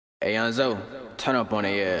Hey, Young Zo, turn up on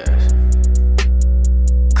their ass.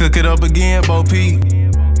 Cook it up again, Bo Pete.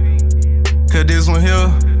 Cause this one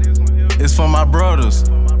here is for my brothers.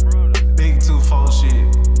 Big 2-4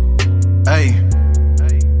 shit. Hey,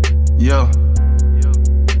 yo.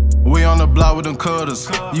 We on the block with them cutters.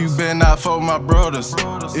 You better not fuck with my brothers.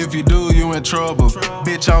 If you do, you in trouble.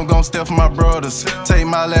 Bitch, I'm gon' step for my brothers. Take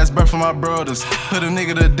my last breath for my brothers. Put a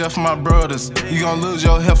nigga to death for my brothers. You gon' lose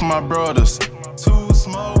your health for my brothers. Too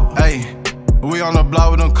smoke. Hey, we on the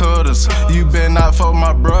block with them cutters. You better not fuck with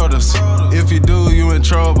my brothers. If you do, you in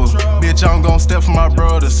trouble. Bitch, I'm gon' step for my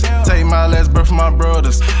brothers. Take my last breath for my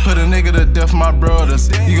brothers. Put a nigga to death for my brothers.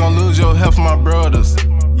 You gon' lose your health for my brothers.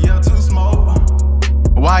 Yeah, too smoke.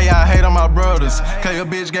 Why y'all hate on my brothers? Cause your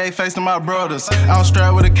bitch gave face to my brothers. I'm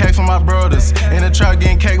strapped with a K for my brothers. In the trap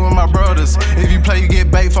getting cake with my brothers. If you play, you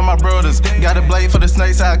get bait for my brothers. Got a blade for the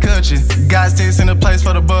snakes, I cut you. Got sticks in the place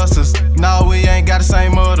for the busters. Nah, we ain't got the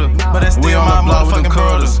same mother, but that's still my motherfucking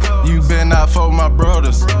brothers. You better not fuck with my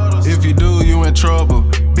brothers. If you do, you in trouble.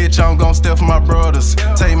 Bitch, I'm gon' step for my brothers.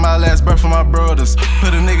 Take my last breath for my brothers.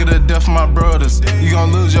 Put a nigga to death for my brothers. You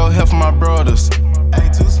gon' lose your health for my brothers. Hey,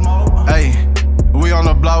 too smoke. Hey. We on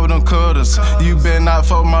the block with them cutters. You better not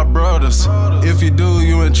fuck with my brothers. If you do,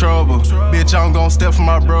 you in trouble. Bitch, I'm gon' step for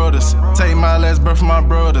my brothers. Take my last breath for my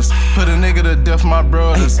brothers. Put a nigga to death for my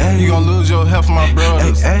brothers. You gon' lose your health for my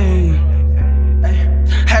brothers.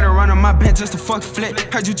 Had to run on my bench just to fuck flip.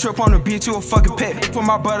 Heard you trip on the beat, you a fucking pet. For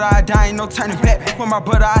my brother, I die, ain't no turning back. For my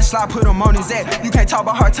brother, I slide, put him on his ass. You can't talk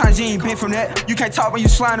about hard times, you ain't been from that. You can't talk when you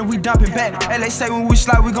sliding, we dumping back. And they say when we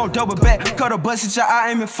slide, we gon' double back. Cut a bust at your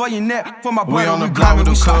eye, aiming for your neck. For my brother, we on the block with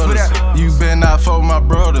them cutters. You better not fuck with my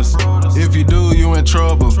brothers. If you do, you in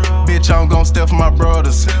trouble. Bitch, I'm gon' step for my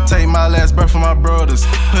brothers. Take my last breath for my brothers.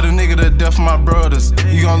 Put a nigga to death for my brothers.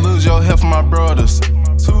 You gon' lose your health for my brothers.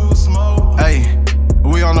 Too smoke. Hey.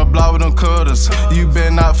 We on the block with them cutters. You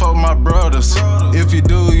better not fuck with my brothers. If you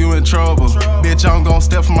do, you in trouble. Bitch, I'm gon'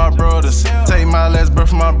 step for my brothers. Take my last breath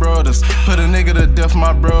for my brothers. Put a nigga to death for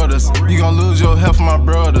my brothers. You gon' lose your health for my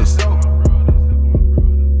brothers.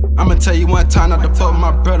 I'ma tell you one time not to fuck with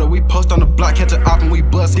my brother. We post on the block, catch a op and we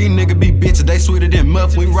bust. These niggas be bitches, they sweeter than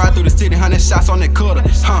muff. We ride through the city, 100 shots on that cutter.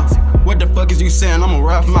 What the fuck is you saying? I'ma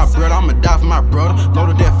ride for my brother, I'ma die for my brother.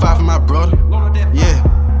 Loaded that 5 for my brother.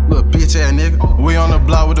 Yeah. Little bitch ass nigga. We on the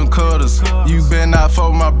block with them cutters. You better not fuck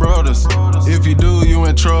with my brothers. If you do, you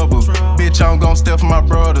in trouble. Bitch, I'm gon' step for my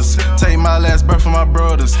brothers. Take my last breath for my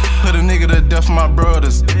brothers. Put a nigga to death for my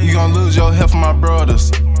brothers. You gon' lose your health for my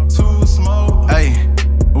brothers. Too smoke. Hey,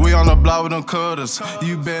 we on the block with them cutters.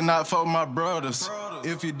 You better not fuck with my brothers.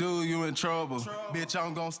 If you do, you in trouble. Bitch,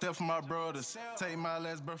 I'm gon' step for my brothers. Take my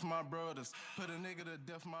last breath for my brothers. Put a nigga to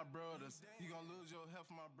death for my brothers. You gon' lose your health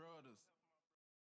for my brothers.